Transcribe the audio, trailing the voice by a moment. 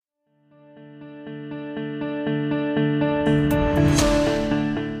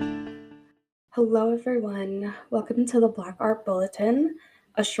Hello, everyone. Welcome to the Black Art Bulletin,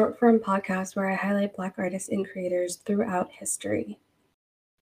 a short form podcast where I highlight Black artists and creators throughout history.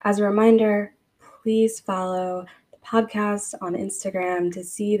 As a reminder, please follow the podcast on Instagram to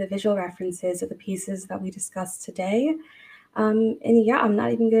see the visual references of the pieces that we discussed today. I'm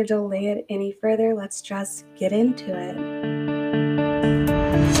not even going to delay it any further. Let's just get into it.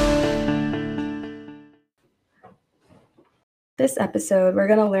 This episode, we're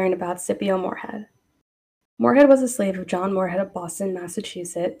going to learn about Scipio Moorhead. Moorhead was a slave of John Moorhead of Boston,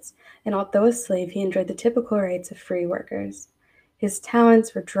 Massachusetts, and although a slave, he enjoyed the typical rights of free workers. His talents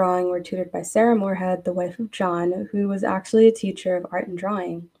for drawing were tutored by Sarah Moorhead, the wife of John, who was actually a teacher of art and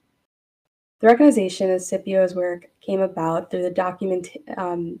drawing. The recognition of Scipio's work came about through the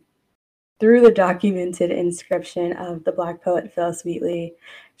documented inscription of the Black poet Phyllis Wheatley.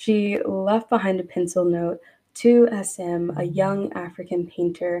 She left behind a pencil note to SM, a young African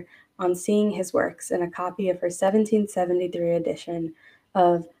painter, on seeing his works in a copy of her 1773 edition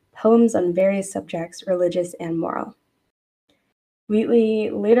of Poems on Various Subjects, Religious and Moral. Wheatley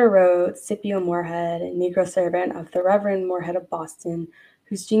later wrote Scipio Moorhead, a Negro servant of the Reverend Moorhead of Boston,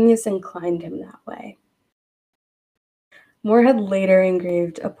 whose genius inclined him that way. Moorhead later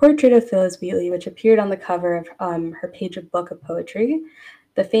engraved a portrait of Phyllis Wheatley, which appeared on the cover of her page of Book of Poetry.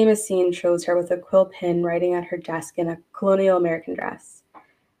 The famous scene shows her with a quill pen writing at her desk in a colonial American dress.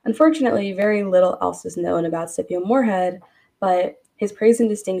 Unfortunately, very little else is known about Scipio Moorhead, but his praise and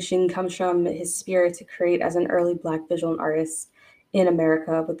distinction comes from his spirit to create as an early Black visual artist in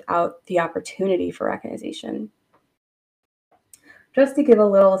America without the opportunity for recognition. Just to give a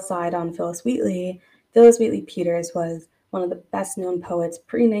little aside on Phyllis Wheatley Peters was one of the best-known poets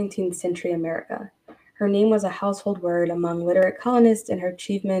pre-19th century America. Her name was a household word among literate colonists, and her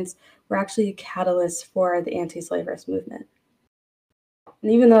achievements were actually a catalyst for the anti-slaverist movement.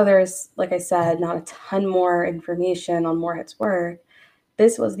 And even though there's, like I said, not a ton more information on Moorhead's work,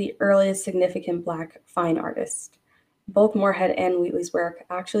 this was the earliest significant Black fine artist. Both Moorhead and Wheatley's work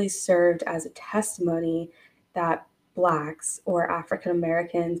actually served as a testimony that Blacks or African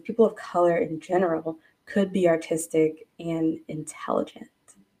Americans, people of color in general, could be artistic and intelligent.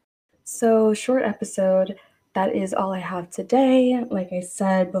 So, short episode, that is all I have today. Like I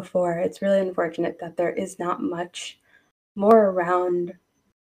said before, it's really unfortunate that there is not much more around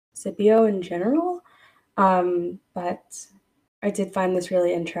Scipio in general, but I did find this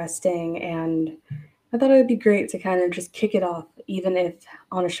really interesting, and I thought it would be great to kind of just kick it off, even if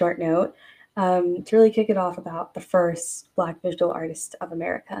on a short note, to really kick it off about the first Black visual artist of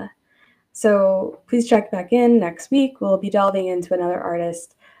America. So please check back in next week. We'll be delving into another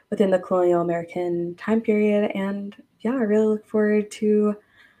artist within the colonial American time period. And yeah, I really look forward to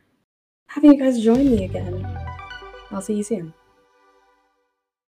having you guys join me again. I'll see you soon.